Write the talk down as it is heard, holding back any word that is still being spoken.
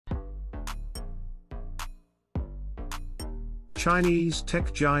Chinese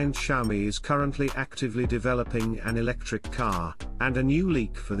tech giant Xiaomi is currently actively developing an electric car, and a new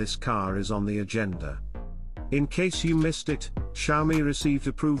leak for this car is on the agenda. In case you missed it, Xiaomi received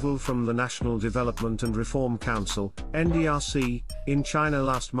approval from the National Development and Reform Council, NDRC, in China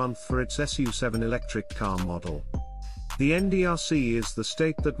last month for its SU7 electric car model. The NDRC is the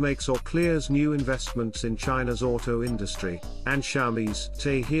state that makes or clears new investments in China's auto industry, and Xiaomi's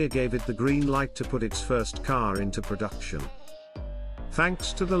here gave it the green light to put its first car into production.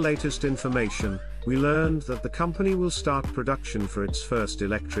 Thanks to the latest information, we learned that the company will start production for its first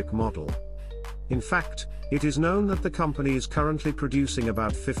electric model. In fact, it is known that the company is currently producing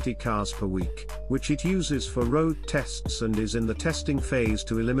about 50 cars per week, which it uses for road tests and is in the testing phase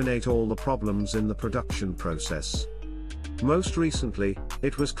to eliminate all the problems in the production process. Most recently,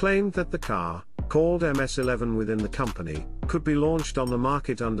 it was claimed that the car, called MS11 within the company, could be launched on the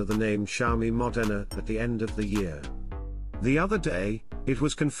market under the name Xiaomi Modena at the end of the year. The other day, it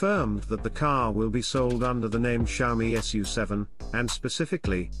was confirmed that the car will be sold under the name Xiaomi SU7, and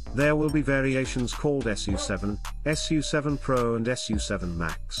specifically, there will be variations called SU7, SU7 Pro and SU7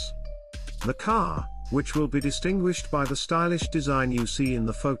 Max. The car, which will be distinguished by the stylish design you see in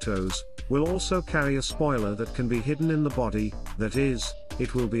the photos, will also carry a spoiler that can be hidden in the body, that is,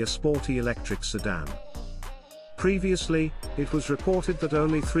 it will be a sporty electric sedan. Previously, it was reported that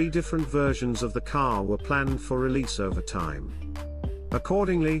only 3 different versions of the car were planned for release over time.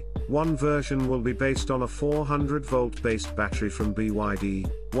 Accordingly, one version will be based on a 400-volt based battery from BYD,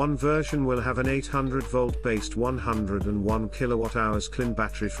 one version will have an 800-volt based 101 kWh clean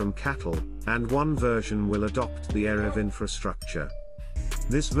battery from CATL, and one version will adopt the EREV infrastructure.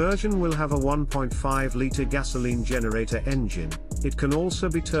 This version will have a 1.5-litre gasoline generator engine. It can also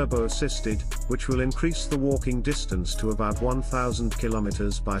be turbo-assisted, which will increase the walking distance to about 1,000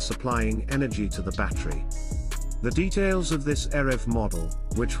 kilometers by supplying energy to the battery. The details of this EREV model,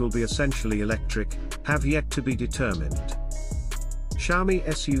 which will be essentially electric, have yet to be determined. Xiaomi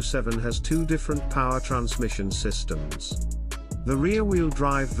SU7 has 2 different power transmission systems. The rear-wheel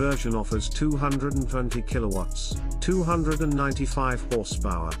drive version offers 220 kilowatts, 295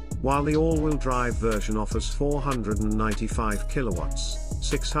 horsepower, while the all-wheel drive version offers 495 kilowatts,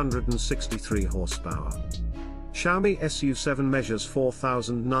 663 horsepower. Xiaomi SU7 measures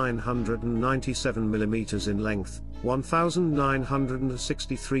 4,997 mm in length,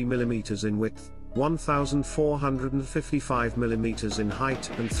 1,963 mm in width, 1,455 mm in height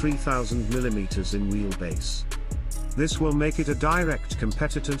and 3,000 mm in wheelbase. This will make it a direct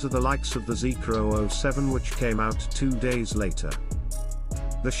competitor to the likes of the Zeekr 007, which came out 2 days later.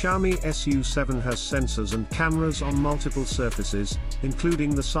 The Xiaomi SU7 has sensors and cameras on multiple surfaces,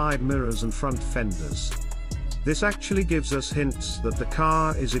 including the side mirrors and front fenders. This actually gives us hints that the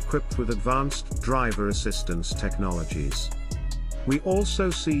car is equipped with advanced driver assistance technologies. We also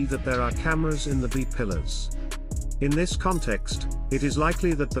see that there are cameras in the B-pillars. In this context, it is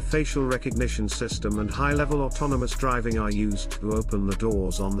likely that the facial recognition system and high-level autonomous driving are used to open the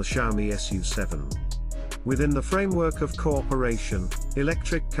doors on the Xiaomi SU7. Within the framework of cooperation,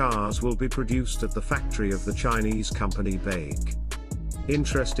 electric cars will be produced at the factory of the Chinese company BAIC.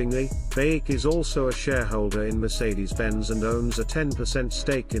 Interestingly, BAIC is also a shareholder in Mercedes-Benz and owns a 10%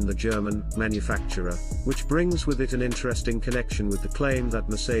 stake in the German manufacturer, which brings with it an interesting connection with the claim that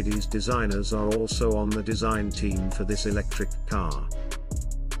Mercedes designers are also on the design team for this electric car.